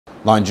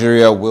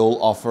Nigeria will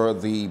offer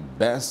the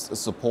best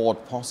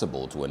support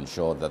possible to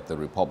ensure that the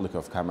Republic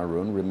of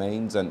Cameroon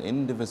remains an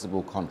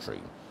indivisible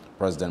country,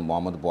 President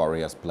Muhammadu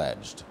Buhari has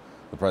pledged.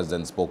 The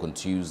president spoke on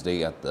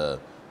Tuesday at the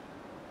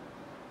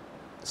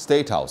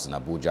State House in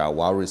Abuja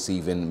while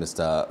receiving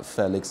Mr.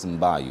 Felix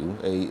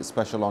Mbayu, a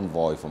special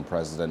envoy from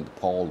President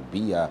Paul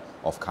Biya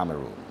of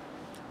Cameroon.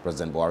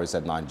 President Buhari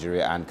said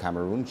Nigeria and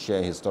Cameroon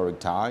share historic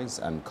ties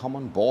and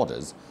common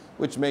borders,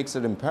 which makes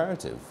it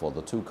imperative for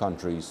the two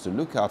countries to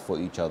look out for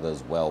each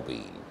other's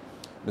well-being.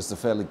 Mr.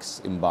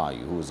 Felix Mbayu,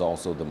 who is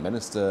also the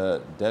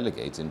minister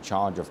delegate in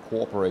charge of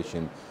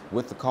cooperation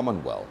with the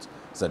Commonwealth,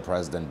 said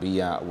President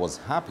Biya was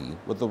happy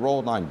with the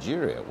role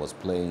Nigeria was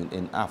playing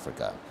in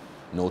Africa,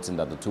 noting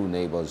that the two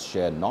neighbors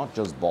share not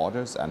just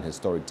borders and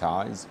historic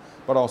ties,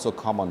 but also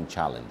common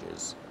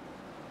challenges.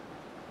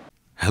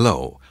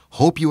 Hello,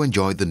 hope you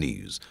enjoyed the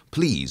news.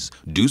 Please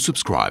do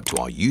subscribe to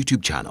our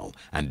YouTube channel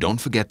and don't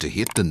forget to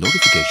hit the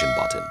notification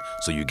button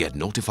so you get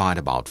notified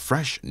about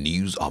fresh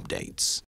news updates.